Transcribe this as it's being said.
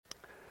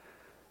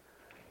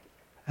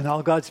And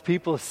all God's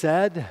people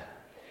said,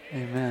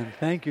 Amen.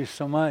 Thank you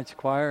so much,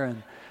 choir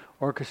and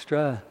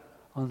orchestra,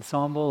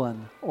 ensemble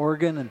and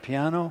organ and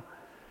piano.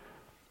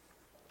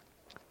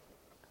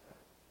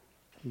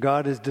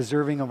 God is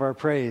deserving of our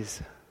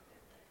praise.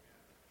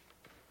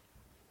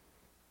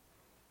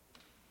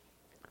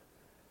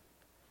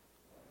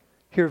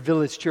 Here at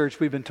Village Church,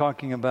 we've been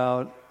talking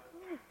about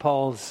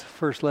Paul's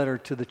first letter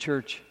to the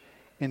church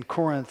in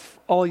Corinth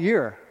all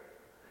year.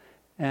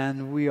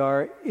 And we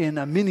are in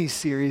a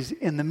mini-series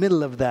in the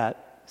middle of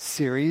that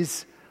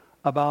series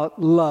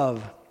about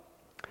love.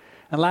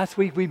 And last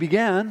week we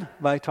began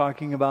by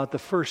talking about the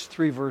first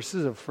 3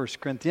 verses of 1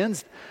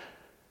 Corinthians.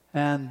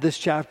 And this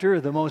chapter,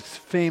 the most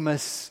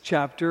famous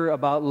chapter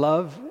about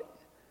love,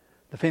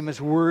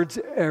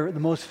 the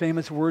most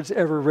famous words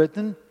ever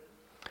written.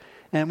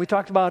 And we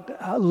talked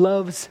about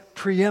love's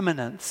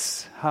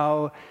preeminence,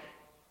 how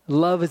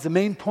love is the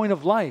main point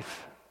of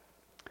life.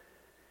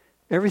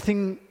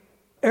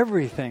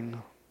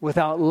 Everything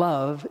without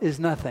love is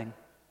nothing.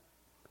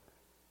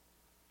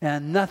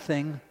 And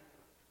nothing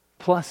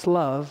plus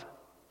love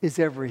is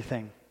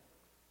everything.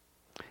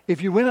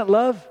 If you win at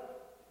love,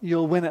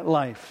 you'll win at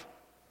life.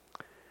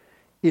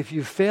 If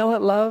you fail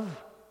at love,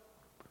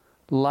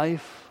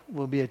 life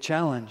will be a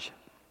challenge.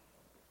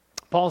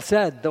 Paul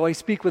said, though I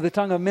speak with the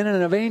tongue of men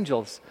and of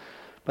angels,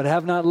 but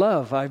have not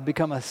love, I've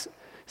become a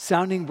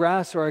sounding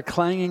brass or a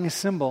clanging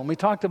cymbal. And we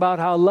talked about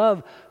how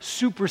love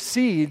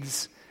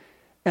supersedes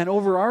and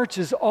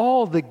overarches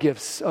all the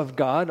gifts of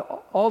God,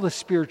 all the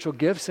spiritual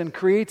gifts, and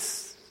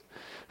creates,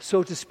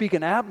 so to speak,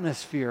 an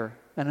atmosphere,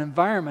 an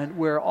environment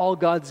where all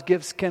God's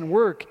gifts can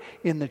work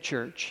in the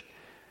church.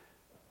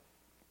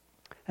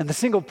 And the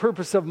single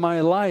purpose of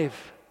my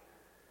life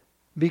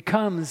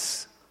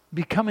becomes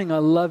becoming a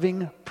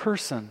loving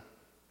person,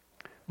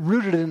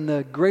 rooted in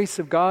the grace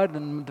of God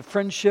and the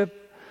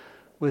friendship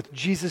with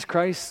Jesus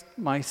Christ,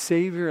 my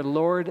Savior,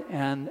 Lord,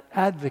 and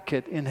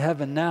advocate in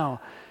heaven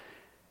now.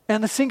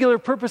 And the singular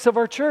purpose of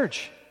our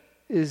church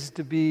is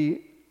to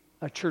be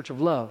a church of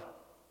love.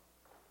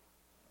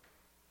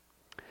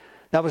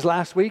 That was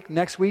last week.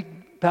 Next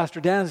week,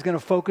 Pastor Dan is going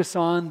to focus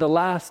on the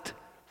last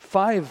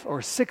 5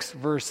 or 6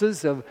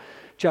 verses of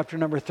chapter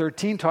number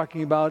 13,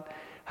 talking about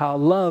how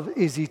love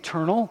is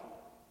eternal.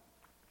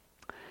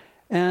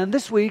 And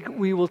this week,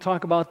 we will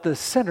talk about the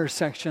center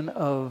section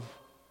of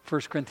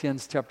 1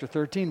 Corinthians chapter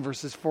 13,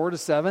 verses 4 to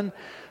 7,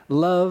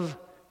 love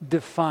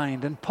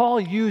defined. And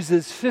Paul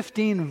uses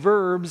 15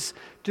 verbs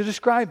to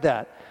describe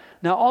that.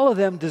 Now, all of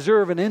them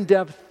deserve an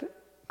in-depth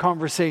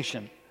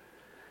conversation,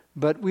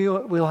 but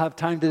we'll have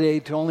time today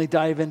to only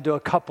dive into a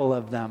couple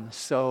of them.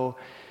 So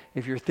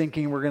if you're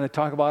thinking we're going to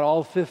talk about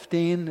all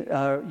 15,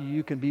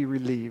 you can be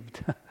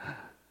relieved.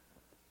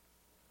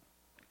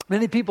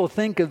 Many people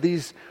think of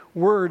these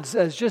words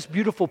as just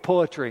beautiful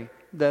poetry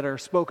that are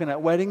spoken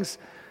at weddings.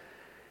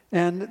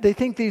 And they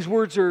think these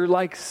words are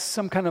like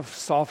some kind of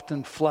soft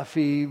and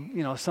fluffy,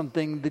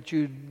 something that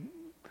you'd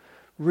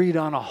read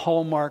on a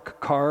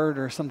Hallmark card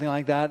or something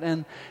like that.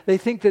 And they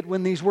think that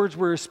when these words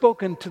were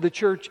spoken to the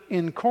church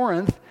in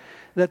Corinth,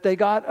 that they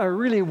got a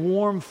really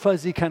warm,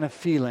 fuzzy kind of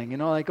feeling,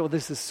 like, oh,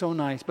 this is so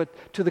nice. But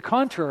to the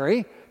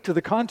contrary,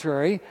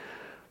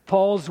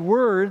 Paul's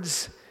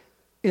words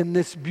in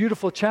this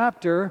beautiful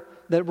chapter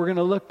that we're going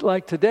to look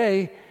like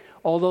today,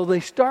 although they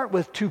start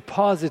with 2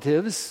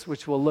 positives,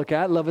 which we'll look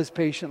at, love is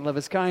patient, love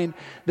is kind,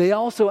 they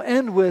also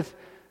end with,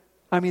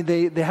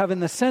 they have in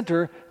the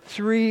center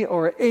 3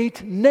 or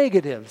 8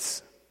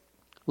 negatives.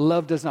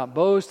 Love does not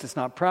boast, it's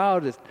not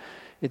proud,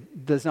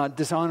 it does not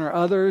dishonor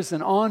others,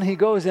 and on he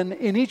goes. And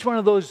in each one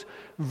of those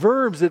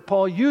verbs that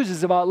Paul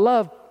uses about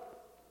love,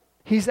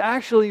 he's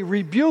actually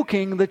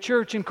rebuking the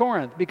church in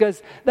Corinth,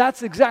 because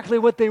that's exactly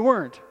what they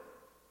weren't.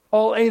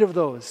 All 8 of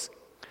those.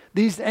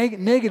 These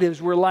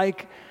negatives were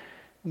like,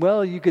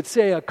 well, you could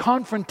say a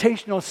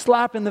confrontational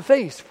slap in the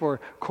face for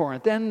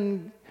Corinth.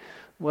 And,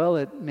 well,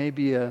 it may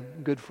be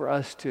good for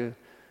us to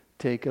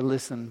take a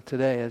listen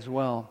today as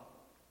well.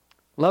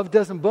 Love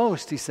doesn't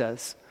boast, he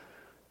says,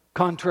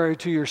 contrary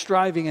to your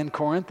striving in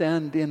Corinth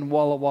and in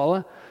Walla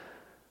Walla.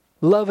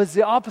 Love is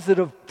the opposite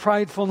of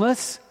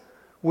pridefulness,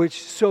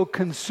 which so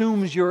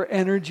consumes your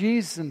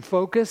energies and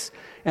focus.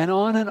 And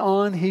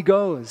on he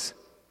goes.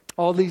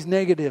 All these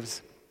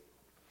negatives.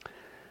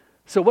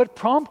 So what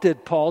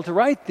prompted Paul to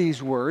write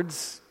these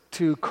words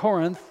to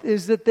Corinth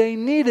is that they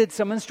needed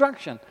some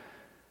instruction.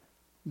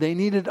 They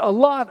needed a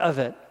lot of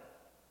it.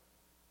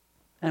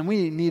 And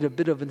we need a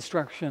bit of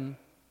instruction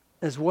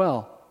as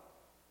well.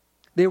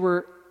 They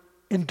were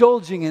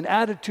indulging in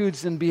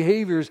attitudes and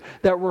behaviors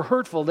that were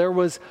hurtful. There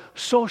was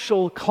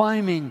social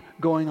climbing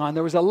going on.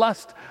 There was a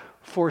lust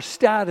for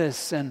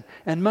status and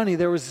money.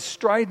 There was a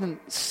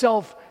strident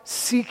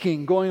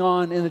self-seeking going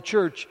on in the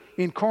church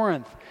in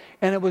Corinth.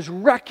 And it was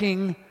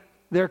wrecking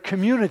their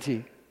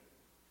community.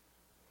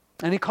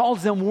 And he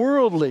calls them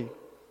worldly.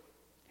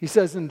 He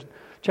says in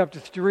chapter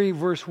 3,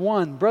 verse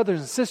 1, brothers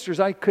and sisters,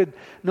 I could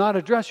not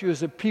address you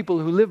as a people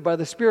who live by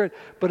the Spirit,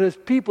 but as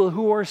people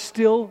who are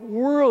still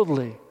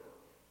worldly.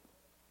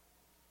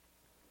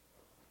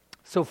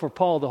 So for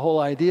Paul, the whole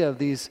idea of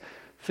these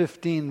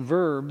 15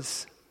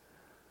 verbs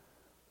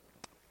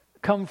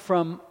come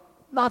from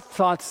not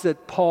thoughts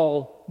that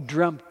Paul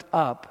dreamt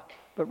up,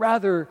 but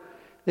rather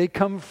they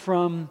come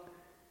from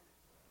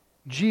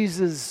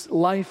Jesus'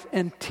 life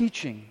and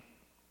teaching.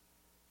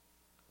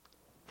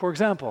 For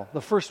example,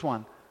 the first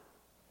one,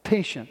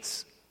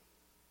 patience.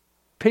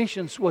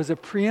 Patience was a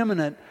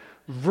preeminent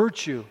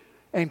virtue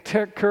and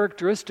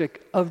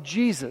characteristic of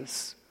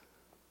Jesus.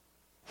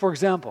 For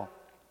example,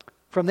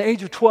 from the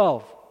age of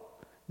 12,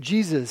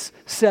 Jesus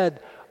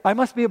said, "I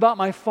must be about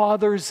my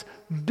Father's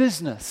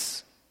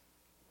business."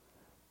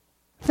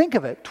 Think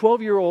of it,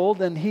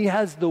 12-year-old, and he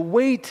has the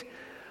weight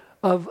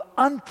of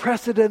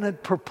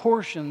unprecedented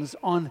proportions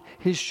on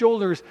his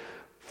shoulders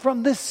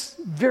from this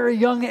very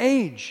young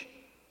age.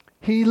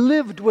 He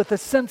lived with a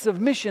sense of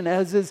mission,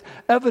 as is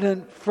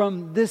evident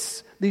from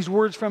these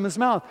words from his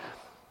mouth.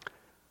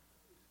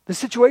 The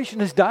situation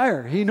is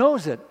dire. He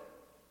knows it.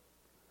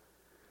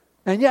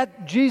 And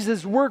yet,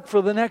 Jesus worked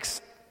for the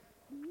next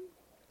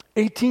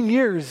 18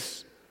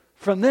 years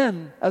from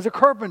then as a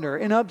carpenter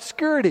in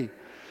obscurity.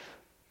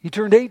 He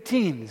turned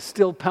 18,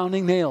 still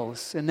pounding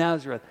nails in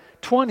Nazareth.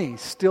 20,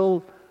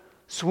 still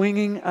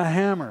swinging a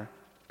hammer.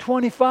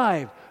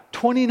 25,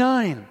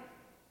 29.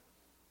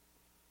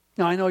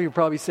 Now, I know you're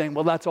probably saying,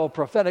 well, that's all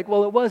prophetic.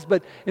 Well, it was,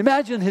 but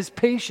imagine his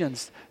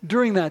patience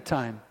during that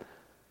time.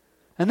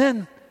 And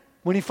then,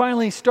 when he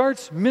finally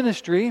starts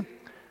ministry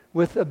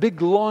with a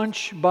big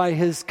launch by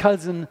his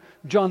cousin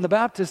John the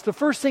Baptist, the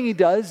first thing he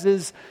does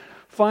is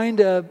find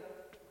a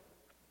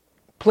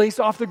place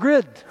off the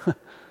grid,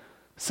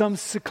 some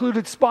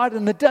secluded spot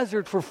in the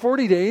desert for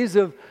 40 days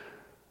of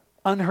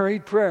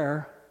unhurried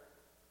prayer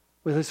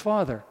with his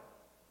Father.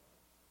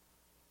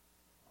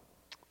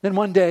 Then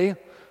one day,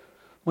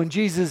 when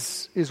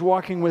Jesus is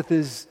walking with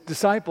his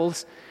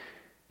disciples,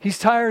 he's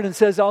tired and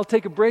says, "I'll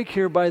take a break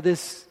here by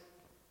this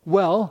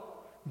well,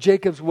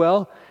 Jacob's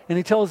well," and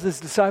he tells his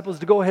disciples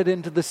to go ahead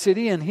into the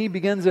city, and he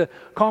begins a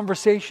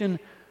conversation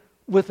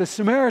with a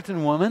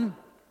Samaritan woman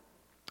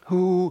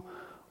who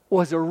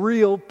was a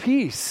real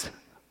piece.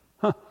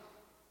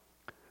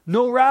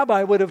 No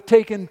rabbi would have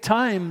taken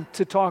time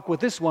to talk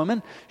with this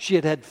woman. She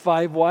had had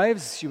 5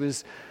 wives. She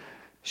was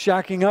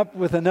shacking up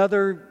with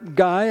another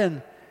guy,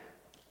 and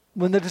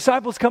when the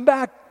disciples come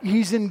back,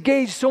 he's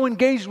so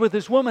engaged with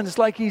this woman, it's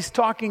like he's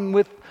talking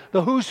with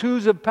the who's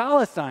who's of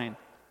Palestine.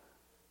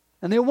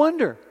 And they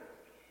wonder.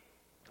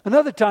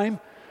 Another time,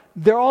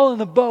 they're all in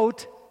the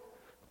boat,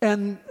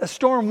 and a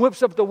storm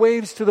whips up the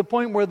waves to the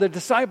point where the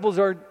disciples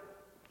are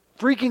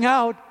freaking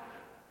out,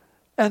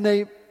 and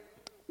they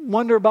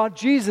wonder about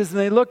Jesus, and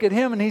they look at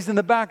him, and he's in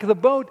the back of the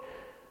boat.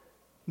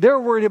 They're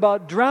worried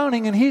about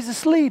drowning, and he's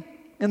asleep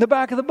in the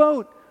back of the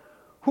boat.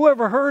 Who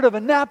ever heard of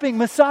a napping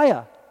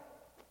Messiah?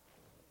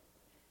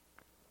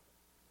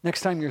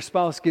 Next time your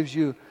spouse gives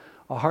you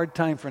a hard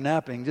time for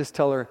napping, just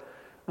tell her,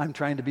 "I'm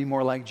trying to be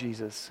more like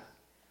Jesus."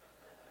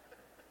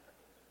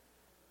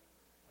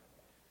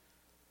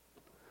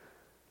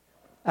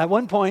 At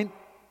one point,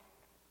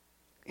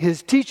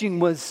 his teaching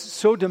was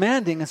so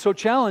demanding and so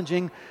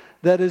challenging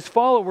that his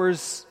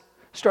followers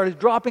started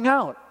dropping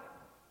out.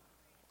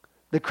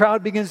 The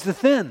crowd begins to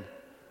thin.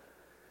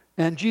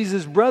 And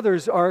Jesus'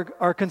 brothers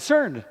are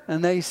concerned.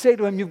 And they say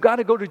to him, "You've got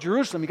to go to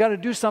Jerusalem. You've got to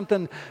do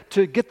something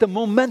to get the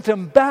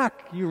momentum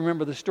back." You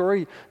remember the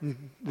story,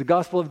 the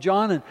Gospel of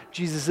John. And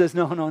Jesus says,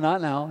 no,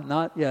 not now.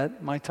 Not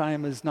yet. My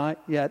time is not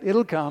yet.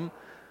 It'll come.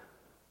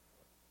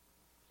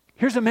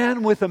 Here's a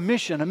man with a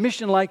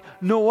mission like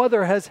no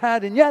other has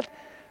had. And yet,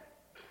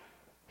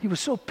 he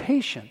was so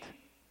patient.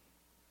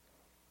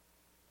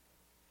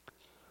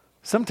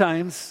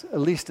 Sometimes, at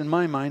least in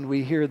my mind,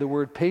 we hear the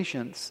word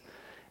patience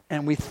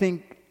and we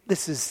think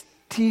this is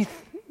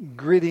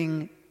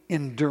teeth-gritting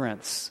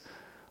endurance.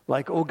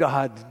 Like, oh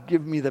God,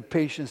 give me the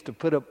patience to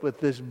put up with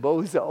this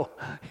bozo.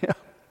 Yeah.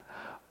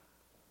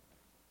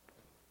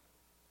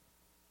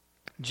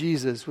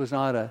 Jesus was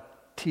not a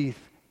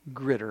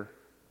teeth-gritter.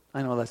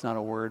 I know that's not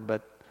a word,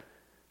 but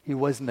he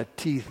wasn't a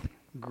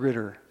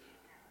teeth-gritter.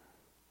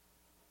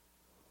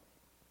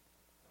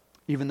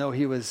 Even though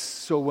he was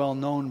so well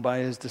known by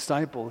his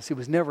disciples, he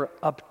was never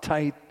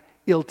uptight,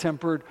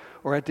 ill-tempered,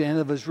 or at the end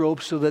of his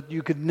rope, so that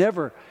you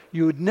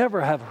would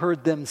never have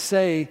heard them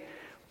say,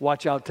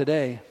 "Watch out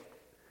today.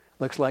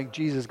 Looks like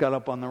Jesus got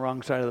up on the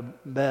wrong side of the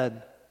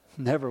bed."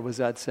 Never was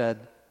that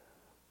said.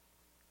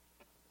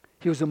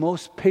 He was the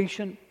most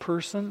patient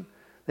person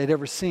they'd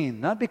ever seen.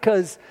 Not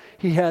because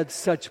he had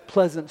such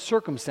pleasant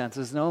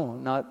circumstances, no,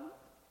 not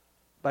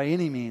by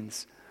any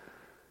means,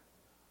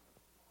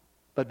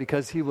 but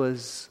because he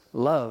was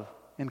love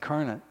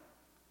incarnate.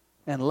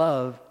 And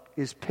love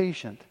is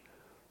patient.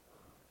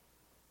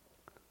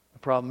 The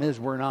problem is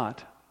we're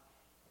not.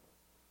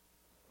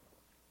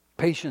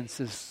 Patience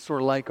is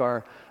sort of like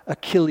our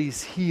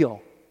Achilles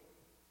heel.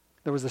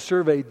 There was a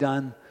survey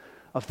done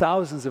of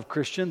thousands of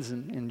Christians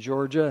in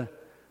Georgia,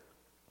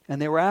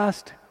 and they were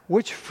asked,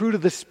 which fruit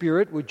of the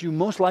Spirit would you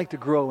most like to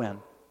grow in?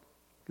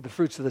 The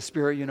fruits of the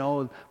Spirit,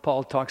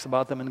 Paul talks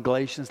about them in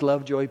Galatians: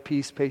 love, joy,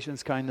 peace,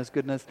 patience, kindness,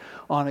 goodness.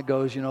 On it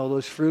goes,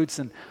 those fruits.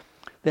 And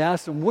They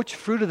asked him, which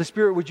fruit of the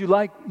Spirit would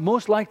you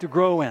most like to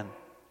grow in?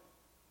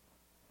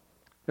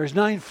 There's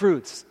 9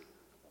 fruits.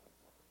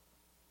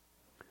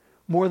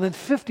 More than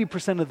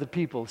 50% of the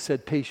people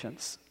said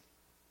patience.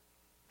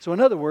 So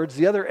in other words,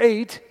 the other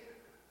 8,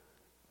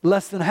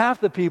 less than half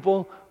the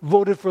people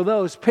voted for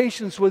those.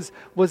 Patience was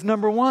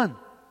number 1.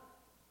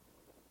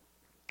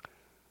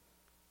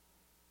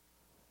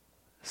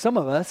 Some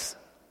of us,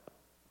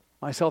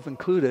 myself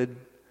included,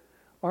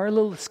 are a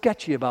little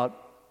sketchy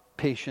about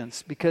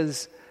patience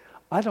because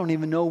I don't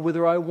even know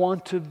whether I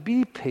want to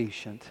be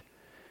patient.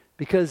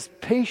 Because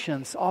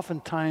patience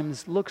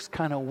oftentimes looks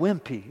kind of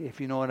wimpy,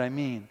 if you know what I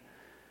mean.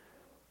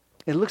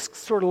 It looks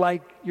sort of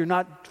like you're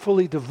not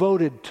fully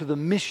devoted to the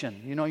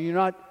mission. You know, you're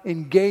not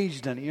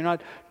engaged in it. You're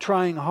not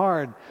trying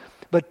hard.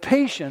 But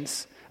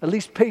patience, at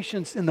least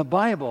patience in the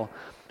Bible,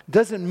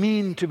 doesn't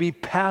mean to be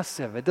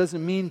passive. It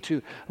doesn't mean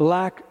to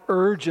lack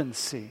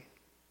urgency.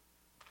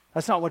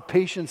 That's not what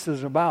patience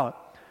is about.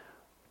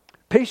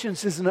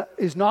 Patience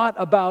is not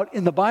about,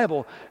 in the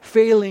Bible,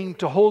 failing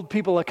to hold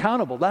people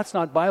accountable. That's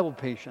not Bible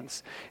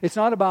patience. It's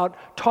not about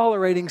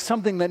tolerating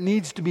something that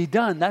needs to be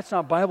done. That's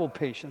not Bible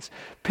patience.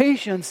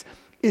 Patience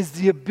is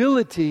the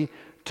ability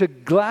to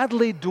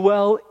gladly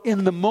dwell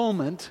in the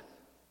moment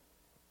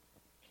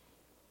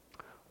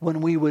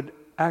when we would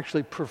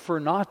actually prefer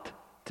not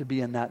to be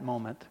in that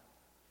moment.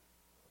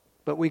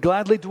 But we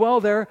gladly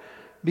dwell there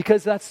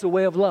because that's the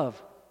way of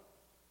love.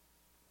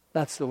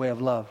 That's the way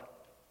of love.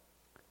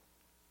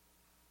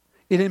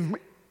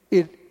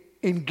 It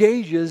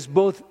engages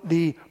both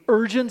the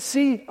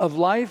urgency of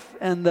life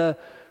and the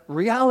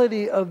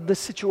reality of the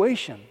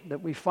situation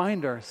that we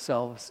find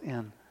ourselves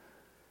in.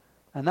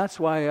 And that's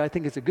why I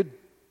think it's a good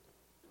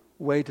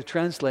way to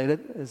translate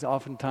it, as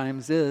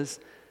oftentimes is,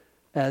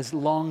 as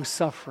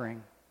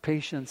long-suffering.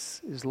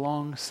 Patience is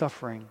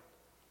long-suffering.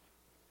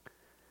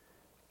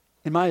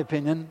 In my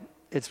opinion,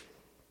 it's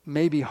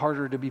maybe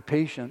harder to be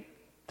patient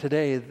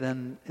today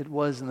than it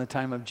was in the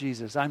time of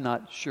Jesus. I'm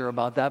not sure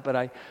about that, but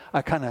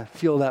I kind of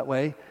feel that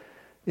way.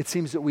 It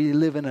seems that we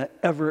live in an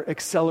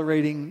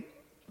ever-accelerating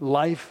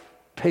life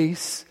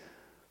pace.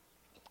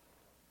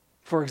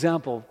 For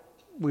example,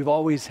 we've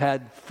always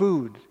had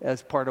food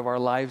as part of our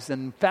lives,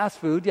 and fast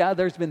food, yeah,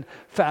 there's been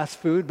fast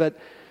food, but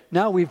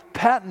now we've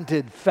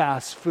patented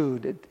fast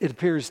food, it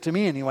appears to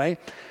me anyway.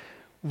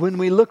 When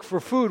we look for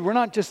food, we're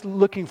not just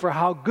looking for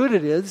how good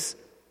it is,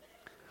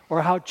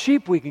 or how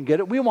cheap we can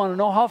get it. We want to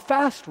know how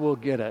fast we'll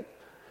get it.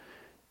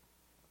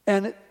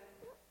 And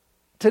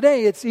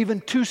today, it's even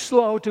too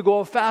slow to go to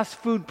a fast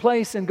food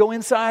place and go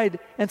inside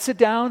and sit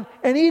down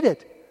and eat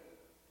it.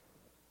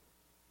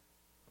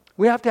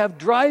 We have to have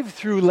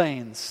drive-through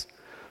lanes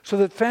so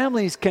that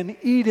families can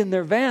eat in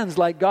their vans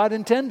like God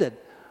intended.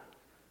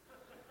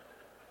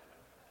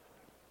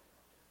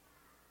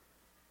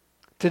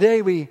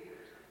 Today, we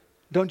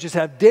don't just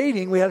have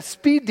dating, we have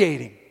speed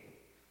dating.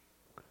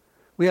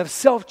 We have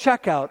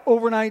self-checkout,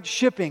 overnight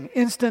shipping,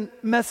 instant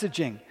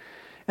messaging.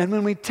 And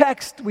when we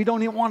text, we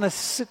don't even want to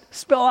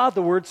spell out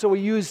the word, so we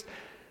use,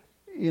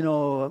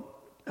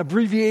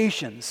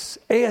 abbreviations,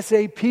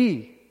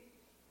 ASAP.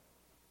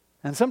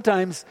 And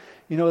sometimes,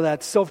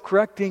 that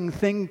self-correcting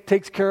thing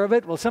takes care of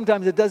it. Well,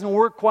 sometimes it doesn't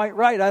work quite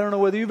right. I don't know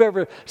whether you've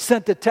ever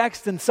sent a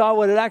text and saw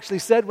what it actually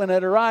said when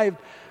it arrived.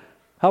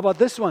 How about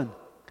this one?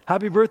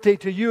 Happy birthday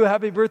to you,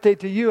 happy birthday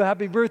to you,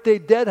 happy birthday,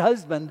 dead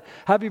husband,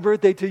 happy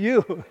birthday to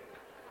you.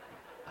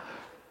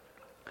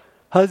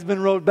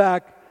 Husband wrote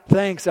back,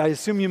 thanks, I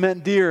assume you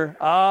meant dear.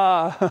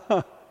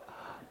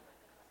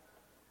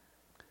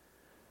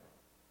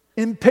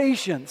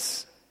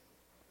 Impatience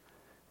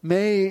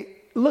may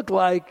look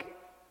like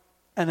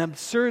an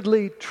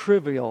absurdly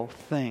trivial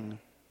thing,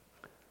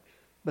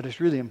 but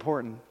it's really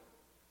important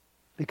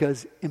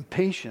because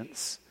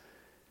impatience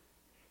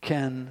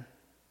can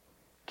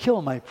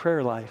kill my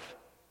prayer life.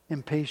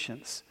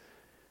 Impatience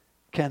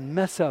can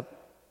mess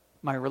up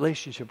my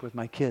relationship with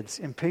my kids.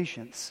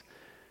 Impatience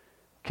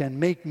can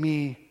make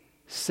me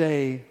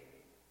say,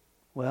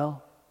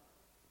 well,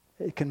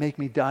 it can make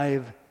me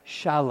dive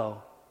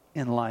shallow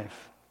in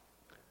life.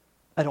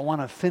 I don't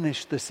want to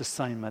finish this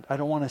assignment. I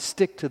don't want to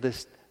stick to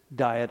this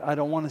diet. I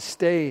don't want to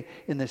stay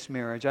in this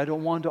marriage. I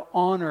don't want to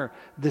honor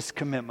this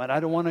commitment.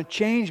 I don't want to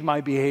change my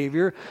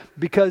behavior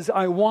because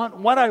I want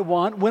what I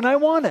want when I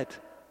want it.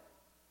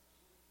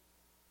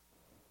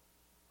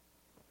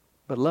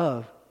 But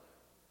love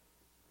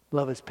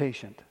is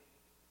patient.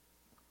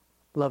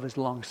 Love is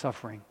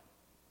long-suffering.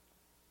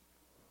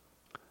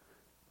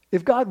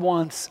 If God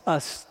wants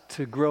us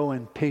to grow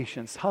in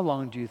patience, how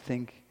long do you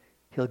think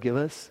He'll give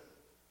us?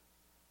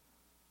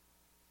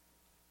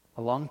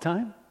 A long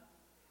time?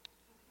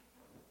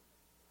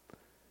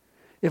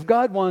 If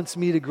God wants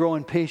me to grow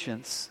in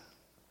patience,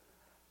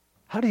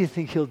 how do you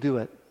think He'll do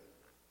it?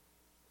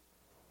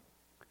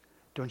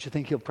 Don't you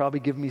think He'll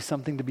probably give me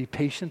something to be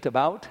patient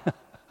about?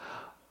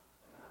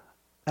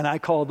 And I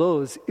call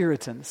those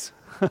irritants.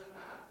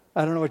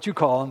 I don't know what you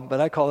call them, but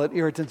I call it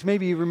irritants.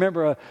 Maybe you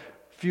remember a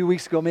few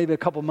weeks ago, maybe a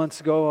couple months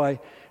ago, I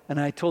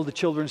told the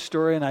children's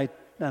story, and I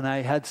and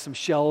I had some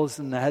shells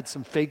and I had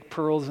some fake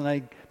pearls, and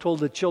I told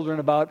the children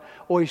about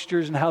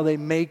oysters and how they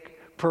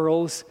make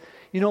pearls.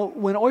 You know,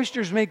 when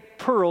oysters make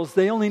pearls,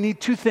 they only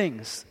need two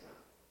things: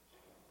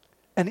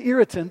 an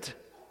irritant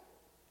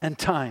and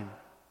time.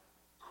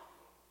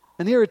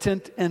 An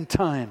irritant and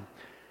time.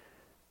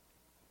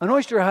 An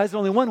oyster has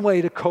only one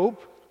way to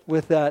cope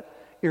with that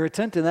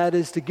irritant, and that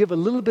is to give a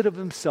little bit of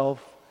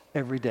himself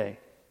every day.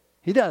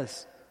 He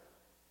does.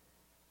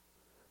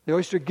 The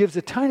oyster gives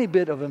a tiny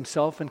bit of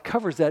himself and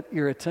covers that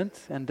irritant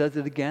and does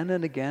it again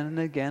and again and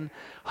again,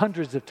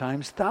 hundreds of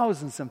times,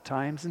 thousands of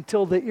times,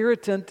 until the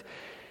irritant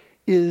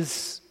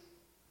is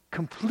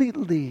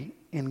completely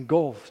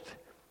engulfed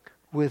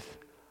with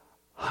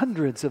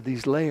hundreds of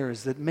these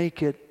layers that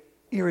make it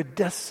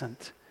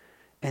iridescent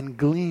and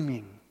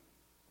gleaming.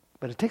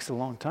 But it takes a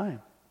long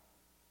time,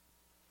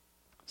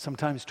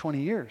 sometimes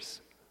 20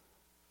 years,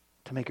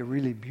 to make a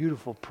really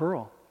beautiful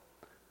pearl.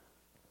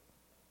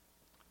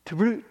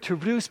 To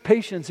produce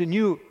patience in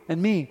you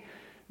and me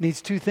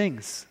needs two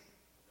things: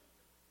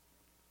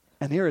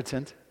 an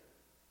irritant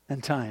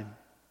and time.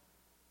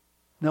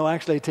 No,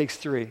 actually it takes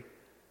three: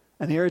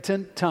 an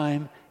irritant,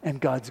 time, and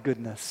God's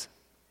goodness.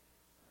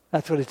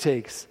 That's what it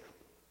takes.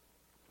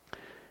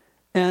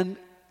 And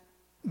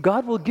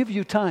God will give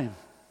you time.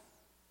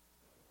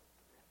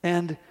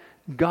 And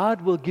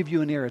God will give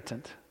you an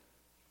irritant.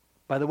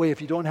 By the way,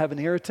 if you don't have an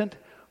irritant,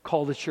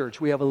 call the church.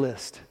 We have a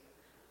list.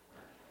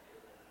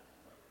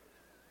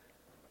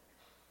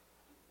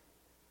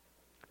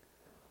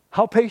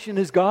 How patient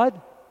is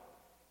God?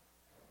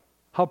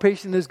 How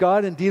patient is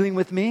God in dealing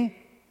with me?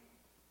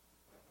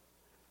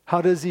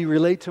 How does He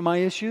relate to my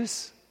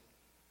issues?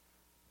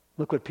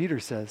 Look what Peter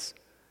says.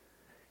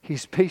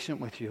 He's patient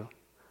with you,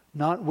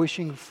 not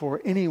wishing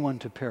for anyone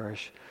to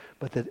perish,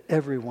 but that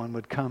everyone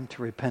would come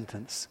to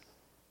repentance.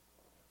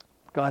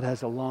 God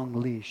has a long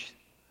leash.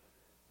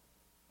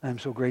 I'm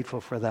so grateful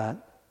for that.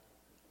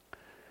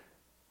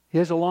 He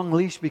has a long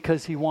leash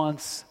because He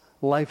wants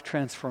life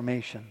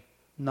transformation,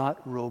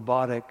 not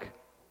robotic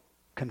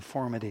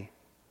conformity.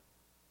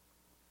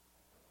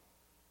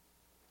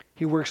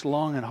 He works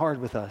long and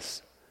hard with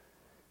us,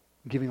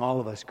 giving all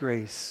of us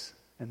grace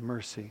and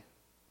mercy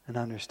and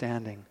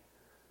understanding.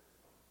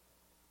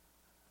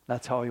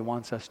 That's how He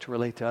wants us to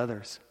relate to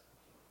others.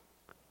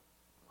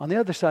 On the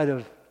other side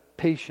of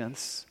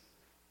patience,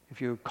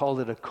 if you called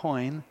it a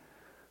coin,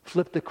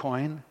 flip the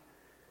coin,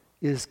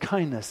 is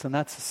kindness. And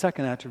that's the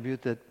second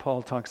attribute that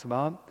Paul talks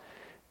about.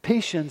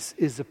 Patience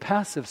is the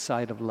passive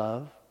side of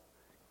love.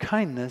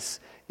 Kindness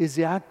is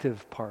the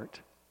active part.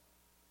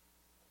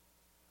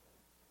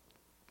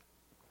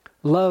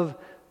 Love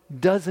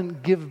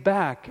doesn't give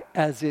back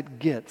as it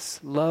gets.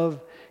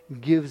 Love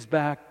gives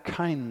back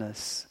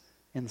kindness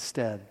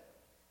instead.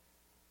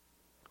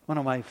 One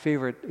of my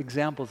favorite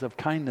examples of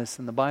kindness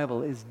in the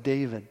Bible is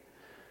David.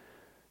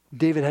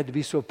 David had to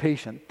be so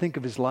patient. Think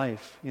of his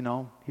life, you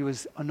know. He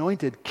was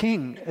anointed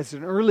king as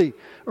an early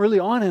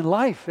on in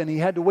life, and he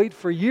had to wait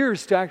for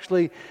years to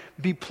actually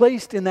be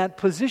placed in that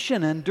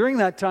position. And during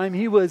that time,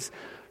 he was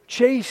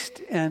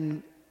chased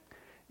and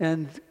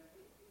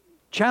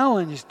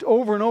challenged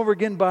over and over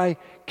again by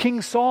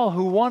King Saul,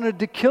 who wanted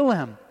to kill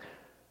him.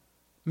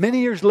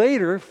 Many years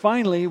later,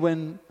 finally,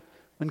 when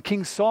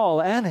King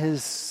Saul and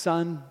his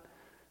son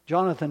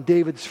Jonathan,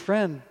 David's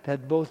friend,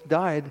 had both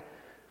died,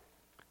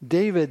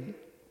 David,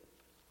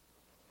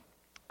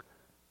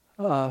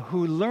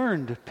 who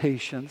learned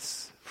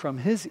patience from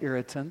his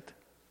irritant,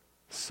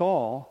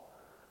 Saul,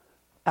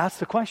 asked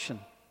the question,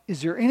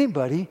 is there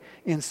anybody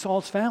in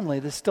Saul's family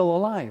that's still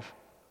alive?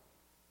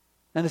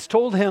 And it's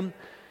told him,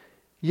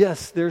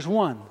 yes, there's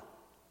one,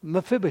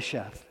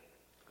 Mephibosheth.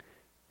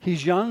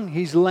 He's young,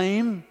 he's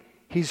lame,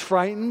 he's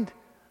frightened,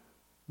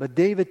 but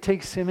David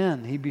takes him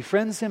in. He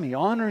befriends him, he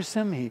honors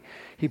him,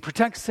 he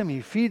protects him,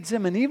 he feeds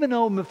him. And even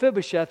though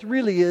Mephibosheth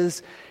really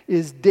is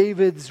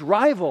David's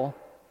rival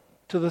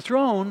to the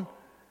throne,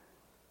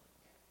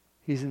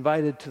 he's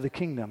invited to the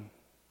kingdom,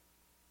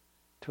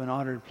 to an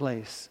honored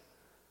place.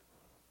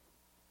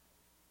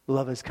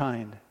 Love is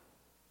kind.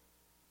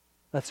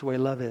 That's the way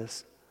love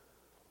is.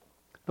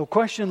 The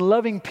question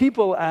loving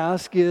people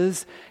ask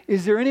is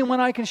there anyone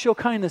I can show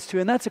kindness to?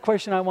 And that's a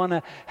question I want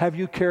to have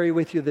you carry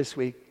with you this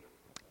week.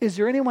 Is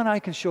there anyone I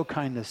can show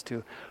kindness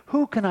to?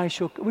 Who can I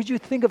show? Would you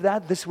think of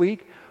that this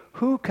week?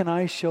 Who can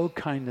I show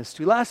kindness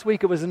to? Last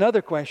week it was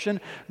another question.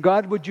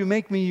 God, would you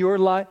make me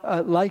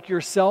like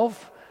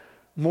yourself,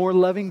 more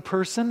loving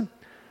person?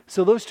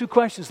 So those two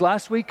questions.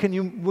 Last week,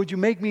 would you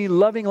make me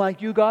loving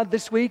like you, God?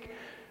 This week,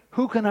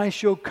 who can I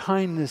show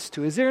kindness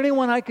to? Is there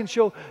anyone I can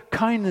show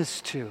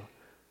kindness to?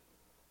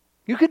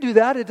 You could do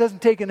that. It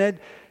doesn't take a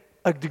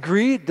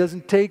degree. It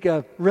doesn't take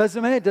a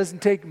resume. It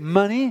doesn't take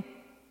money.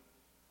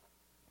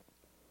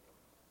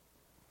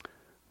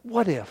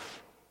 What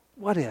if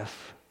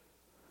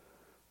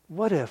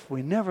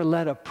we never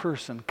let a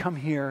person come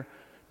here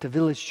to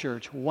Village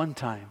Church one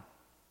time,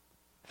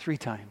 3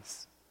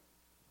 times,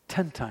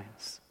 10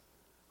 times,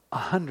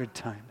 100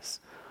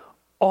 times,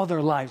 all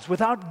their lives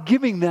without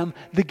giving them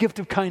the gift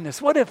of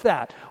kindness? What if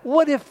that?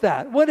 What if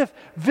that? What if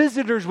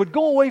visitors would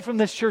go away from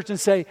this church and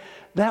say,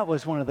 that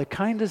was one of the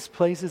kindest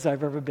places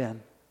I've ever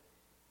been?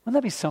 Wouldn't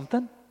that be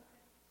something?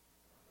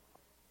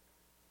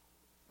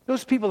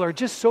 Those people are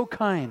just so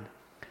kind.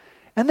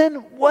 And then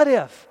what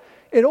if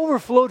it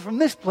overflowed from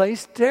this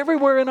place to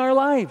everywhere in our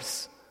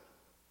lives?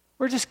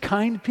 We're just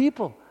kind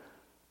people.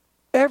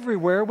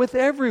 Everywhere with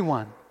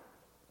everyone.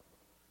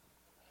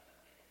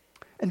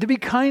 And to be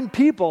kind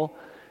people,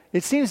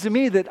 it seems to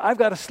me that I've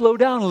got to slow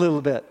down a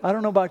little bit. I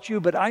don't know about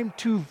you, but I'm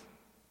too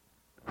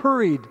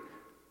hurried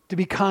to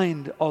be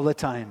kind all the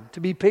time, to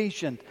be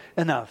patient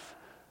enough,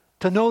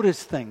 to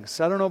notice things.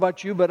 I don't know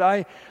about you, but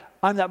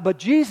I'm not. But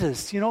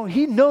Jesus, he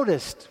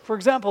noticed. For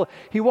example,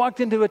 he walked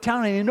into a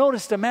town and he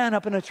noticed a man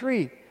up in a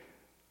tree.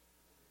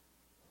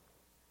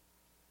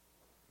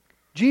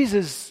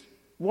 Jesus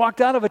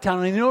walked out of a town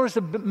and he noticed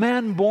a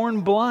man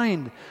born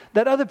blind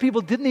that other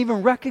people didn't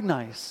even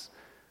recognize.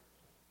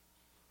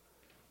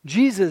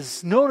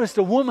 Jesus noticed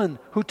a woman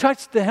who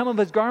touched the hem of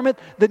his garment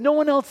that no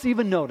one else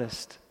even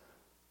noticed.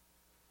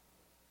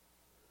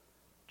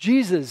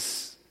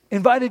 Jesus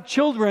invited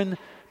children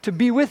to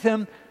be with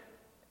him,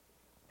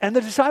 and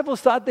the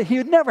disciples thought that he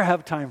would never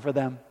have time for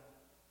them.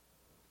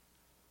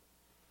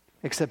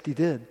 Except he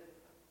did.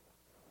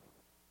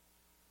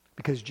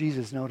 Because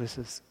Jesus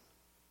notices.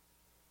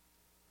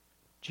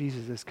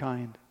 Jesus is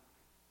kind.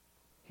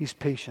 He's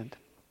patient.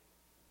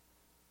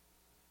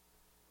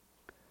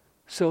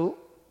 So,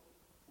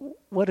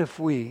 what if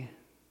we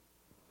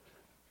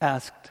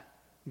asked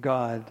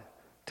God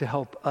to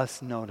help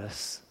us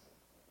notice?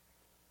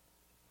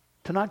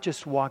 To not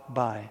just walk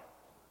by,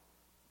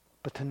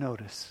 but to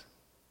notice.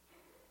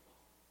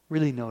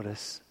 Really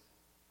notice.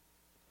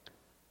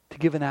 To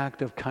give an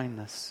act of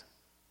kindness.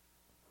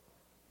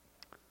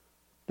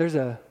 There's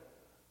a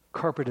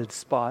carpeted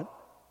spot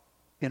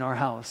in our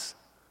house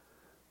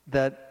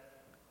that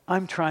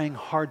I'm trying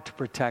hard to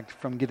protect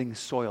from getting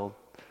soiled.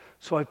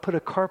 So I put a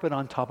carpet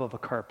on top of a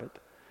carpet.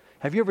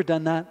 Have you ever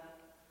done that?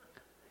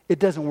 It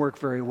doesn't work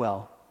very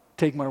well.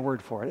 Take my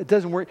word for it. It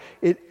doesn't work.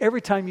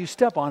 Every time you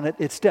step on it,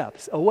 it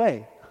steps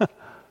away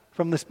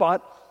from the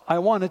spot I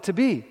want it to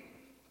be.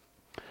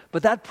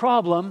 But that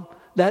problem,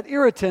 that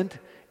irritant,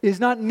 is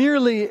not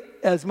nearly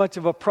as much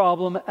of a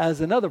problem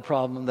as another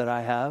problem that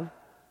I have,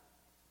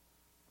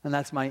 and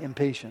that's my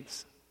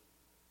impatience,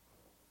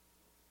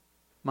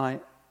 my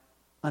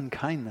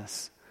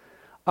unkindness.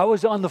 I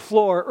was on the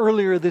floor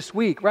earlier this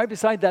week, right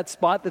beside that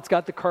spot that's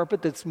got the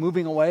carpet that's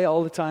moving away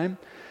all the time.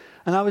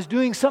 And I was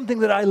doing something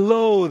that I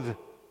loathe.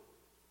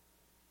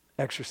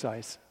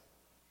 Exercise.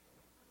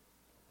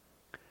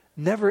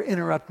 Never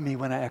interrupt me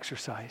when I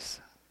exercise.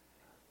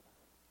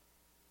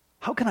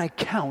 How can I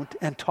count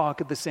and talk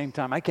at the same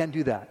time? I can't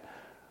do that.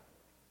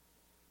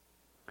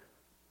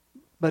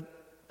 But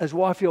as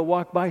Wafia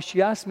walked by,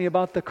 she asked me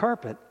about the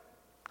carpet.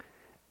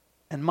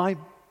 And my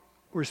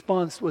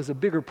response was a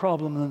bigger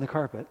problem than the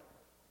carpet.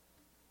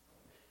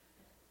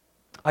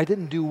 I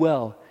didn't do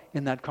well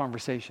in that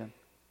conversation.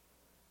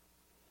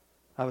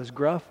 I was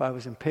gruff, I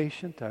was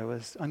impatient, I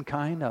was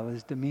unkind, I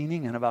was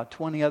demeaning, and about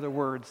 20 other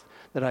words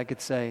that I could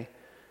say.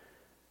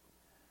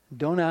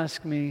 Don't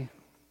ask me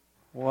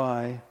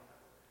why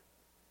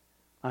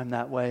I'm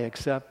that way,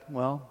 except,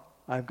 well,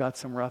 I've got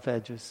some rough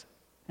edges,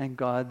 and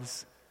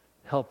God's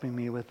helping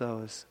me with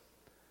those.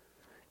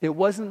 It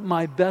wasn't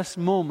my best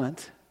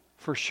moment,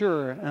 for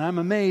sure, and I'm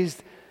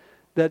amazed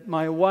that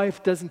my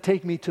wife doesn't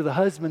take me to the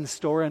husband's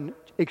store and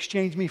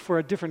exchange me for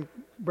a different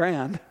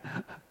brand.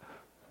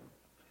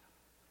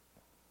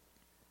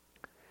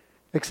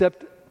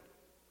 Except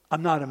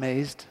I'm not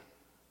amazed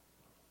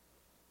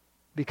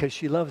because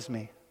she loves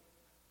me.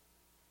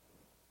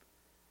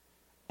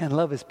 And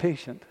love is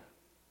patient.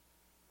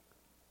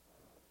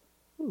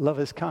 Love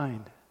is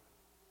kind.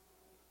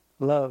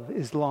 Love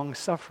is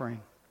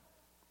long-suffering.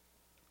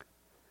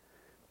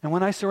 And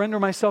when I surrender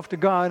myself to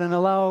God and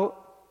allow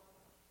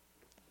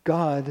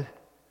God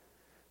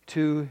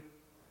to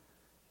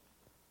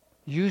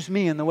use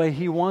me in the way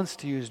He wants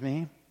to use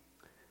me,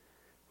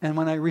 and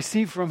when I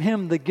receive from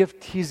Him the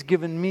gift He's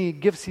given me,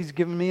 gifts He's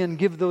given me, and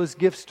give those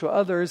gifts to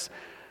others,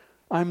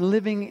 I'm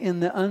living in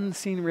the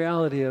unseen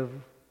reality of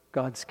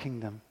God's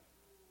kingdom.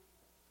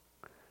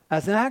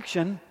 As an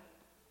action,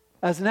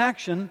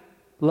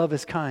 love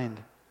is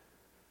kind.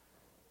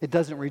 It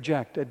doesn't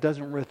reject, it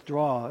doesn't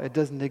withdraw, it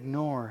doesn't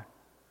ignore.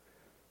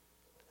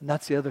 And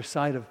that's the other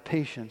side of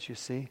patience, you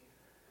see.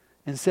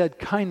 Instead,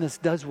 kindness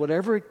does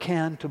whatever it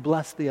can to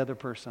bless the other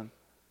person,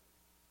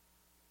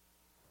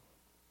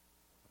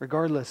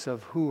 regardless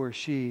of who or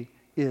she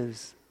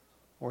is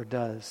or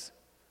does.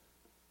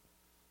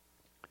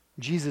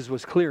 Jesus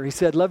was clear. He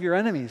said, love your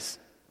enemies.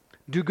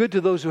 Do good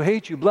to those who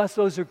hate you. Bless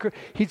those who curse.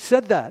 He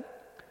said that.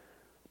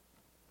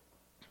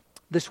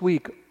 This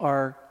week,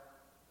 our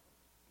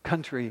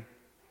country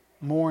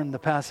mourned the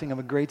passing of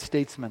a great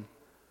statesman,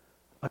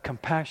 a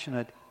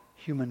compassionate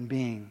human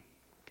being,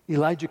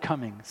 Elijah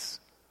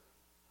Cummings.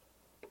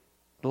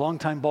 The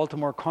longtime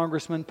Baltimore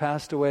congressman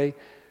passed away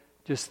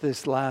just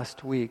this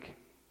last week.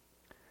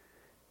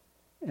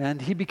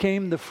 And he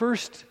became the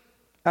first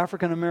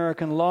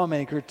African-American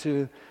lawmaker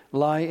to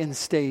lie in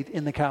state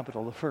in the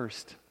Capitol, the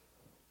first.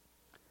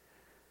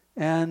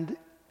 And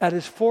at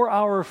his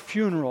 4-hour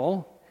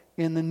funeral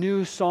in the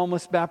new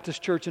Psalmist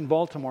Baptist Church in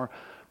Baltimore,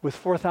 with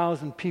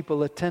 4,000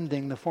 people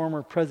attending, the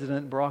former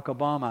President Barack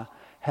Obama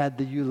had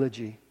the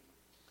eulogy.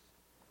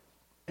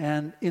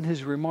 And in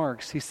his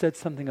remarks, he said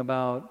something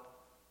about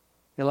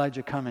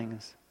Elijah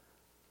Cummings.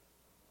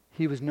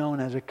 He was known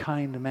as a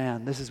kind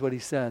man. This is what he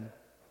said.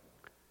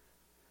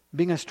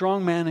 Being a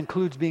strong man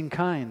includes being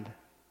kind.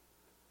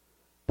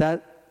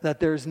 That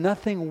there's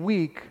nothing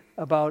weak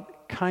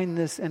about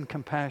kindness and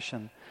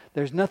compassion.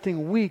 There's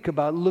nothing weak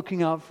about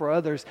looking out for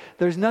others.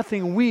 There's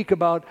nothing weak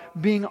about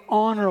being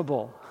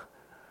honorable.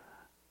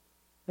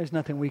 There's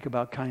nothing weak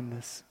about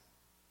kindness.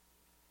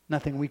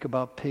 Nothing weak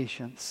about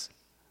patience.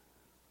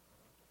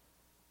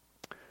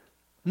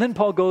 And then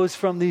Paul goes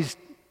from these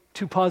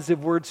 2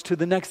 positive words to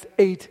the next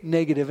 8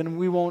 negative, and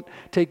we won't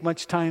take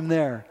much time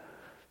there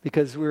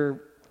because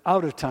we're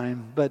out of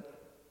time. But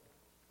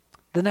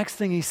the next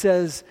thing he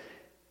says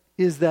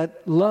is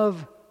that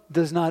love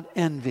does not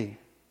envy.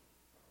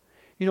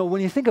 You know,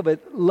 when you think of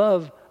it,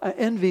 love,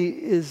 envy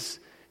is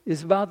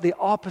about the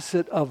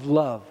opposite of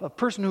love. A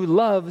person who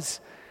loves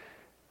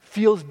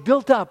feels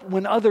built up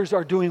when others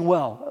are doing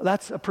well.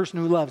 That's a person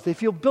who loves. They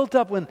feel built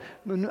up when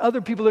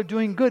other people are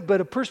doing good, but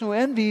a person who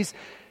envies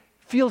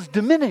feels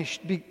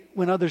diminished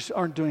when others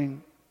are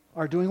doing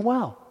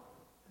well.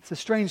 It's a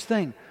strange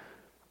thing.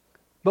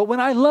 But when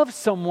I love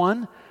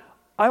someone,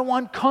 I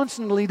want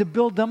constantly to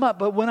build them up.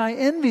 But when I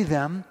envy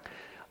them,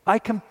 I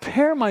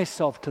compare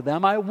myself to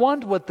them. I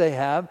want what they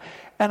have,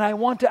 and I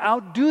want to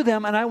outdo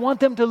them, and I want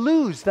them to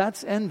lose.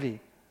 That's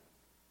envy.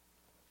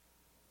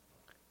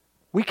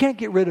 We can't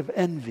get rid of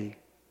envy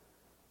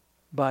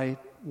by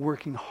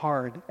working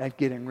hard at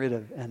getting rid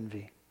of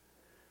envy.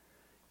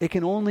 It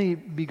can only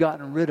be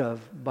gotten rid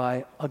of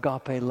by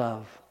agape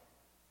love,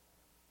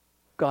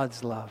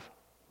 God's love.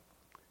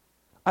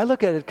 I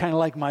look at it kind of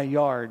like my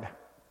yard.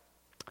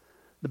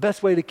 The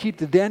best way to keep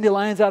the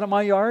dandelions out of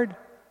my yard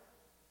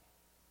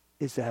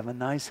is to have a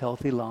nice,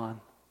 healthy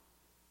lawn.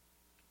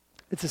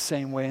 It's the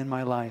same way in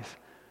my life.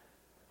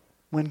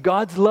 When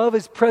God's love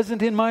is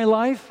present in my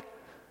life,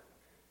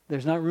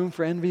 there's not room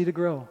for envy to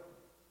grow.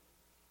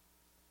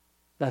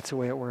 That's the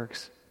way it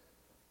works.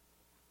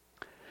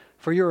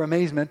 For your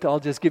amazement, I'll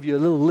just give you a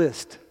little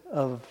list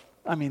of,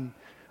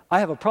 I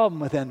have a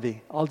problem with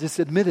envy. I'll just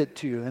admit it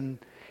to you. And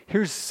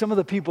here's some of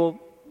the people,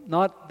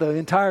 not the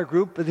entire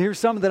group, but here's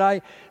some that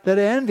I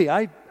envy.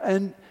 I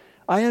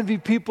envy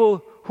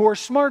people who are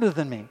smarter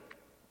than me.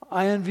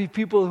 I envy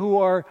people who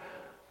are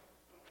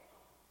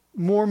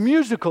more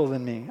musical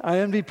than me. I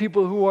envy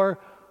people who are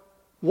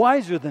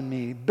wiser than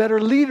me, better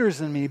leaders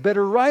than me,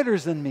 better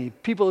writers than me,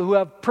 people who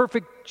have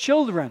perfect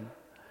children.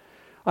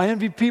 I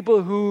envy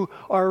people who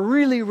are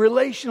really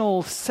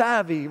relationally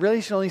savvy.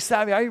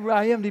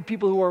 I envy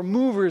people who are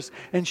movers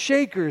and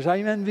shakers. I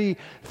envy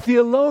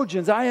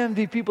theologians. I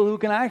envy people who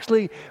can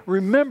actually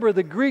remember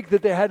the Greek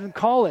that they had in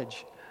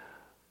college.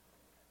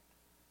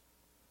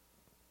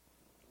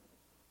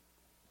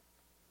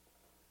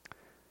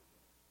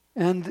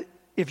 And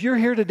if you're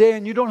here today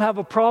and you don't have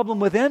a problem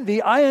with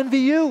envy, I envy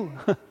you.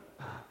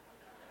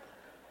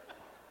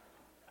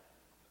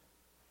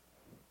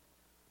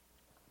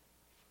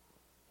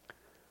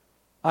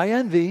 I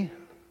envy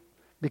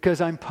because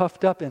I'm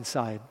puffed up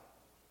inside.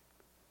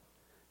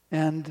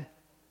 And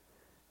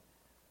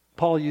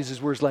Paul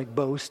uses words like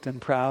boast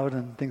and proud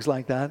and things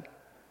like that.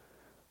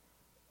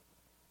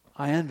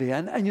 I envy.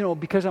 And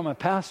because I'm a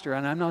pastor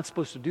and I'm not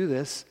supposed to do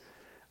this,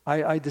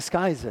 I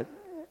disguise it.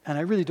 And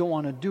I really don't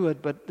want to do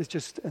it, but it's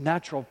just a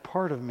natural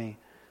part of me.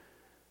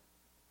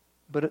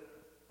 But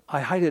I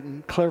hide it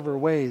in clever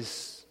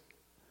ways.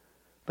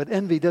 But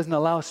envy doesn't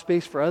allow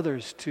space for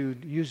others to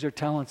use their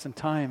talents and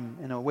time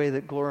in a way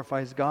that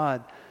glorifies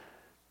God.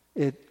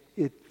 It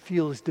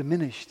feels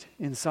diminished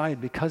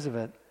inside because of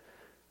it.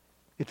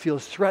 It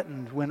feels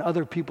threatened when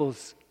other people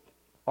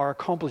are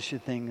accomplishing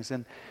things,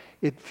 and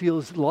it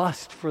feels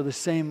lust for the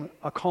same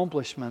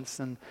accomplishments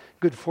and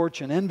good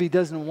fortune. Envy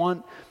doesn't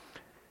want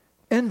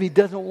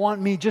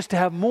me just to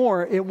have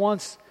more. It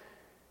wants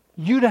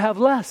you to have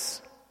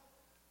less.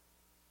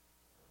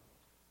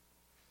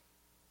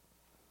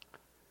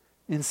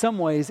 In some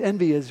ways,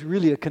 envy is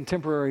really a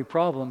contemporary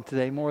problem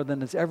today more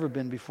than it's ever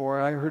been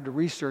before. I heard a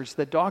research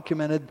that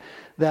documented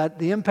that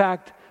the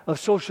impact of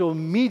social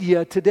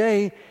media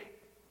today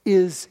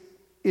is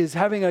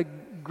having a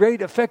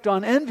great effect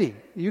on envy.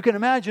 You can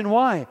imagine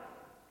why.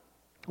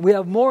 We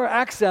have more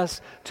access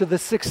to the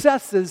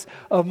successes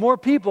of more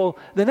people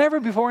than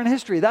ever before in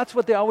history. That's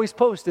what they always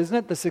post, isn't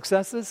it? The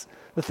successes,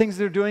 the things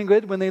they're doing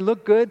good, when they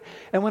look good.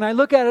 And when I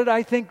look at it,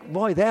 I think,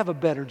 boy, they have a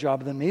better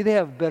job than me. They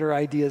have better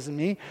ideas than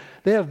me.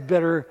 They have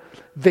better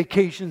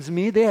vacations than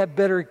me. They have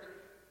better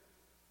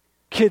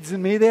kids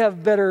than me. They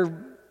have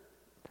better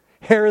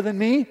hair than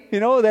me. They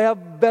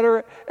have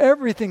better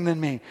everything than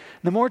me.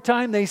 The more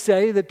time they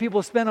say that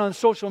people spend on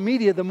social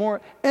media, the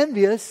more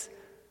envious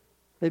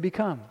they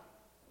become.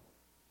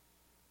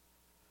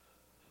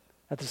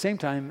 At the same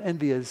time,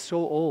 envy is so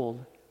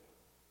old,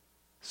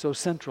 so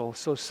central,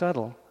 so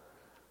subtle,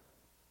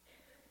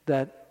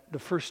 that the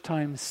first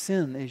time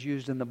sin is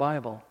used in the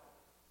Bible,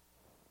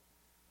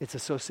 it's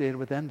associated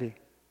with envy.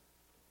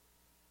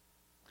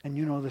 And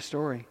you know the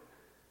story.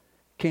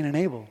 Cain and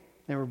Abel,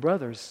 they were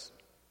brothers.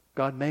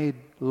 God made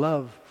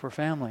love for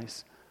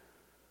families.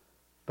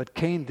 But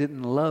Cain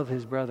didn't love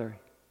his brother.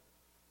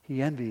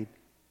 He envied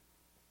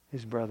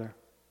his brother.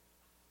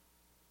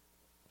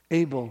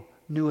 Abel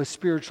knew a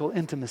spiritual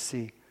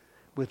intimacy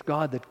with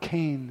God that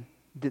Cain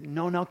didn't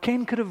know. Now,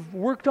 Cain could have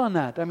worked on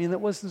that. I mean, that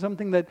wasn't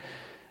something that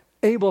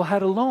Abel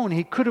had alone.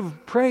 He could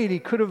have prayed. He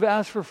could have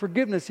asked for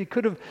forgiveness. He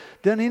could have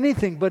done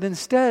anything. But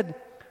instead,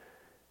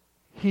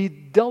 he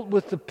dealt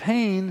with the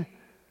pain.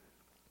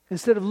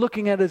 Instead of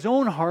looking at his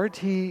own heart,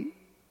 he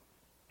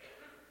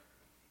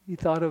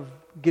thought of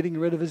getting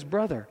rid of his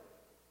brother.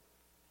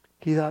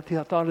 He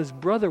thought his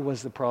brother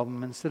was the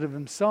problem instead of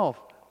himself.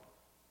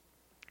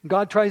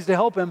 God tries to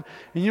help him.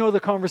 And you know the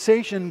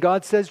conversation.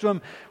 God says to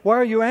him, "Why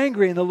are you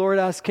angry?" And the Lord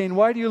asks Cain,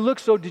 "Why do you look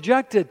so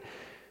dejected?"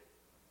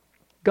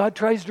 God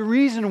tries to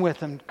reason with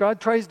him. God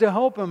tries to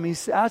help him.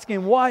 He's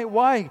asking,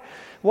 why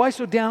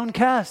so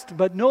downcast?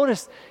 But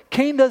notice,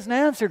 Cain doesn't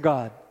answer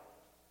God.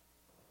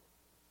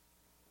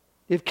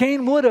 If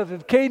Cain would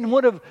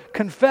have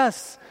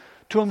confessed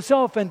to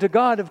himself and to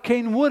God,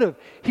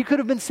 he could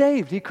have been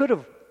saved. He could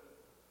have.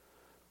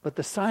 But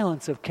the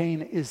silence of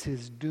Cain is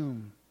his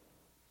doom.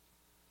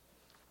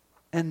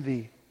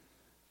 Envy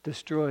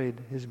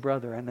destroyed his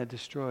brother, and it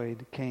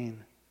destroyed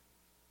Cain.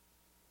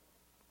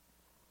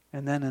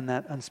 And then in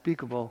that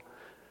unspeakably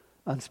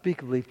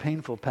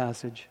painful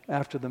passage,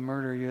 after the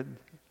murder,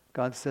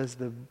 God says,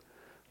 "The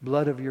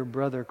blood of your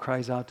brother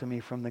cries out to me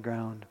from the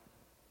ground."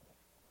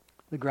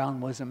 The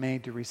ground wasn't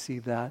made to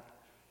receive that,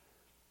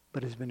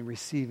 but has been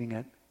receiving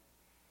it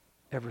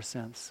ever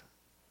since.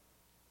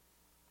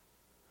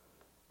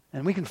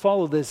 And we can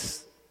follow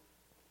this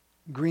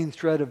green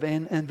thread of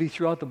envy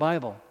throughout the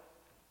Bible.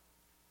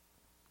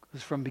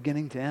 It's from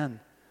beginning to end.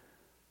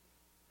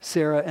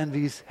 Sarah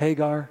envies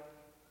Hagar.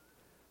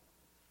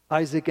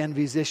 Isaac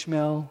envies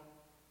Ishmael.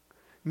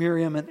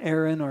 Miriam and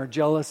Aaron are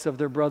jealous of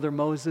their brother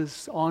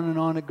Moses. On and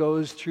on it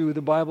goes through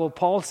the Bible.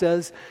 Paul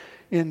says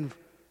in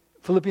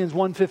Philippians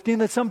 1:15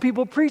 that some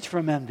people preach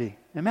from envy.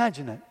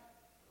 Imagine it.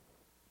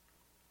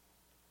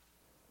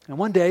 And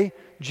one day,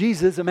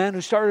 Jesus, a man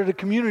who started a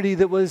community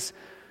that was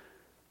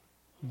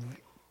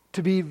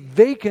to be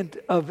vacant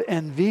of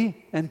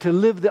envy and to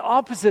live the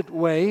opposite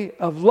way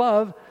of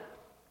love,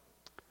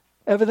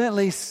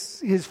 evidently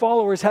his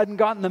followers hadn't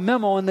gotten the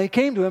memo, and they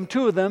came to him,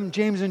 two of them,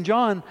 James and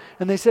John,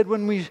 and they said,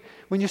 when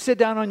you sit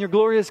down on your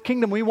glorious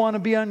kingdom, we want to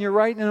be on your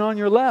right and on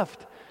your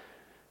left.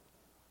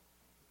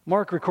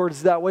 Mark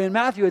records it that way. In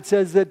Matthew it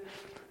says that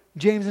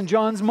James and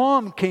John's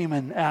mom came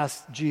and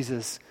asked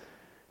Jesus.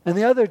 And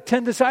the other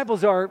 10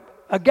 disciples are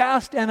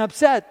aghast and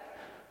upset,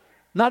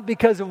 not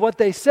because of what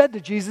they said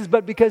to Jesus,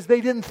 but because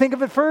they didn't think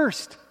of it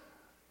first.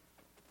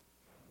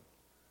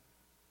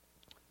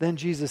 Then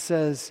Jesus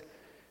says,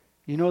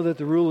 "You know that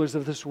the rulers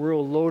of this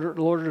world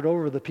lord it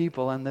over the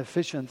people, and the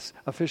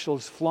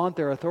officials flaunt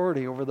their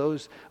authority over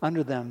those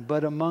under them.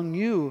 But among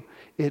you,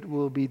 it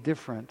will be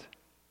different.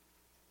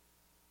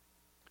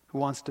 Who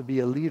wants to be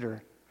a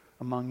leader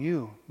among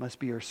you must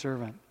be your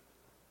servant.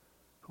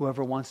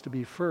 Whoever wants to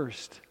be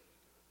first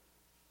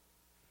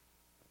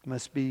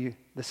must be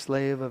the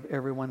slave of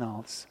everyone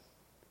else.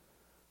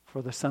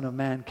 For the Son of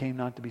Man came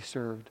not to be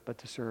served, but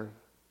to serve,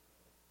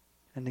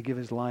 and to give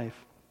his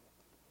life."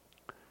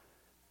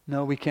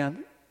 No, we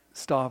can't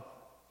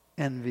stop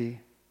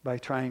envy by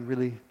trying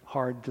really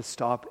hard to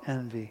stop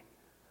envy.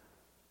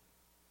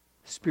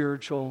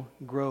 Spiritual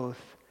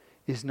growth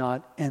is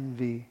not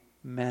envy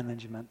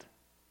management.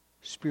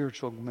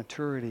 Spiritual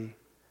maturity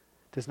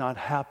does not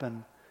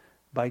happen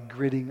by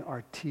gritting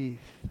our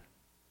teeth.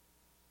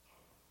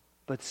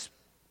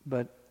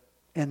 But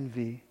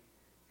envy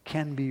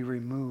can be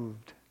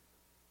removed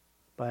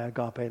by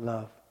agape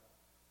love,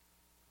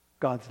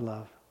 God's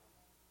love.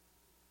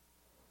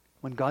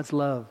 When God's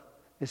love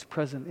is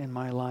present in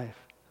my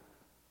life,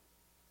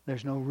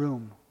 there's no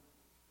room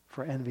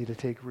for envy to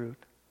take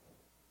root.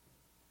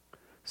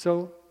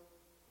 So,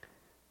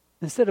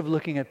 instead of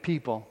looking at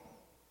people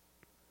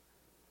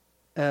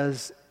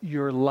as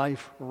your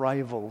life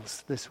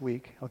rivals this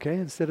week, okay?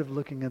 Instead of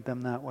looking at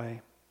them that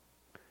way,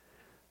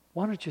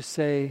 why don't you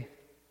say,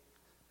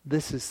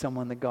 "This is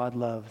someone that God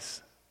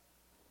loves.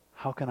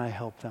 How can I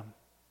help them?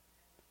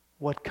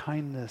 What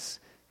kindness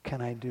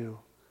can I do?"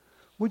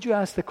 Would you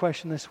ask the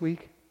question this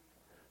week?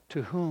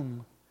 To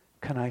whom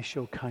can I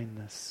show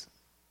kindness?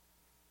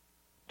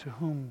 To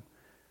whom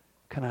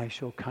can I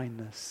show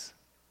kindness?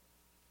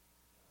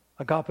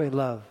 Agape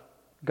love,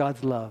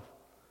 God's love,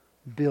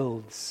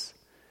 builds.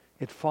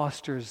 It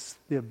fosters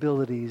the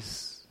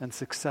abilities and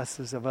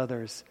successes of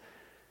others.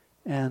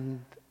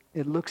 And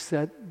it looks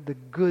at the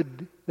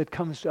good that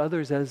comes to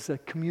others as a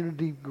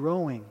community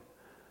growing.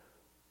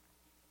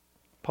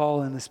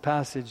 Paul in this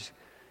passage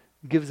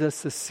gives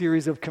us a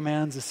series of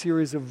commands, a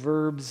series of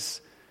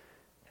verbs,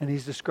 And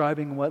he's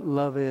describing what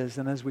love is.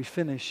 And as we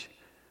finish,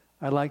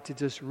 I'd like to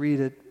just read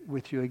it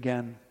with you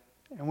again.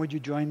 And would you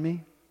join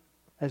me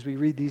as we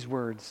read these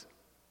words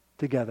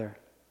together?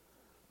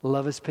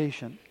 Love is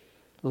patient.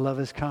 Love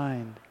is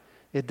kind.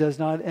 It does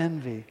not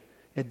envy.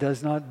 It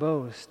does not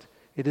boast.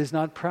 It is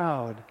not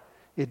proud.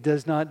 It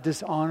does not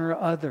dishonor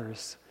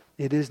others.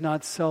 It is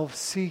not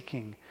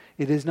self-seeking.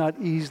 It is not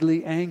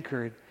easily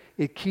angered.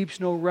 It keeps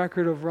no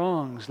record of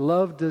wrongs.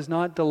 Love does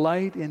not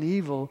delight in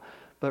evil,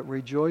 but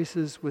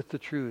rejoices with the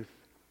truth.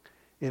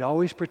 It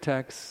always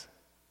protects.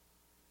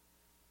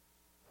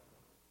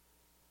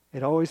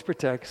 It always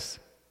protects,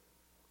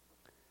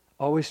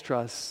 always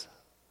trusts,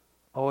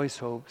 always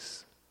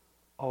hopes,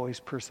 always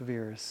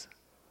perseveres.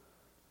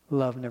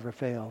 Love never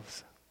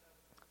fails.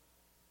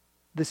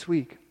 This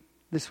week,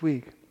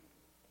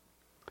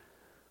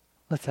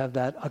 let's have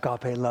that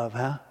agape love,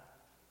 huh?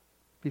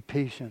 Be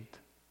patient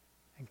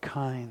and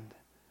kind.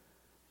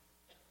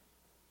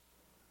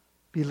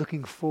 Be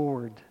looking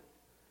forward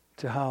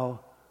to how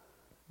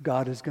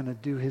God is going to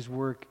do his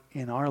work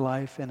in our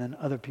life and in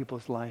other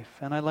people's life.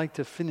 And I'd like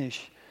to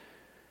finish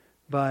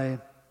by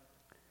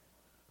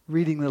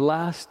reading the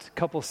last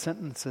couple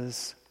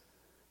sentences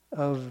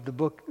of the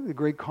book, The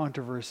Great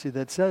Controversy,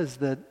 that says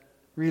that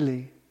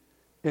really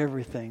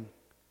everything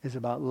is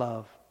about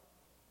love.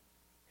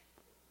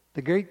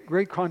 The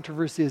great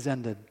controversy is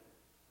ended,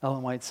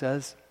 Ellen White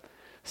says.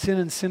 Sin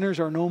and sinners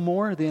are no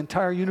more. The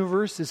entire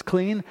universe is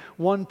clean.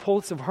 One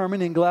pulse of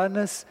harmony and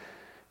gladness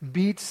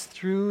beats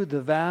through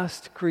the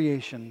vast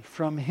creation.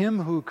 From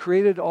him who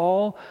created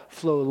all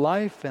flow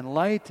life and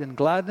light and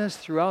gladness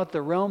throughout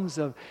the realms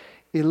of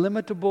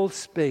illimitable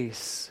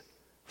space.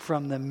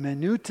 From the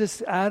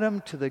minutest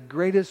atom to the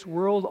greatest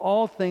world,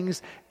 all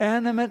things,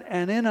 animate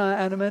and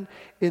inanimate,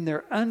 in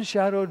their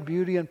unshadowed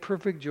beauty and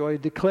perfect joy,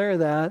 declare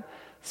that,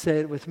 say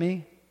it with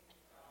me,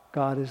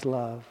 God is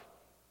love.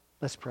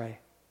 Let's pray.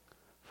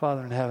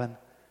 Father in heaven,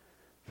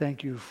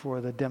 thank you for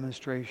the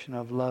demonstration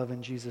of love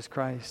in Jesus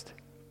Christ.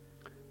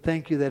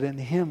 Thank you that in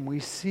him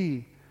we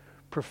see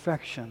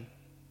perfection.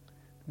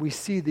 We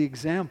see the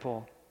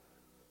example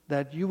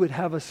that you would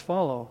have us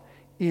follow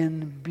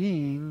in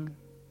being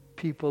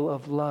people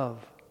of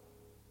love.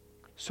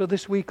 So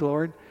this week,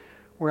 Lord,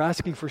 we're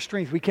asking for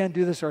strength. We can't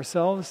do this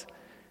ourselves.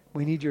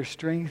 We need your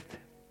strength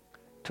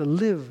to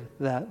live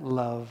that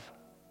love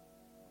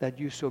that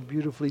you so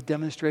beautifully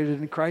demonstrated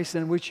in Christ,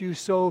 and which you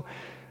so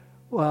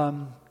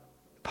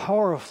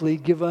powerfully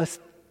give us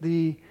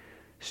the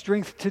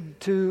strength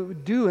to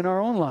do in our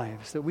own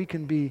lives, that we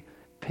can be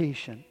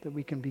patient, that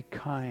we can be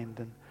kind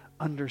and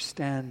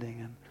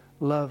understanding and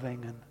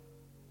loving. And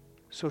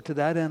so to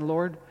that end,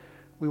 Lord,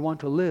 we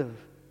want to live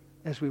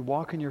as we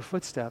walk in your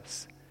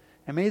footsteps.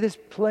 And may this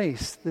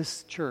place,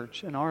 this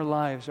church, and our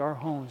lives, our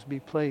homes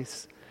be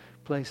places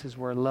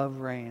where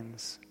love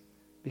reigns,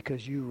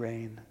 because you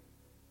reign,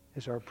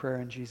 is our prayer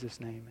in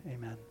Jesus' name.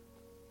 Amen.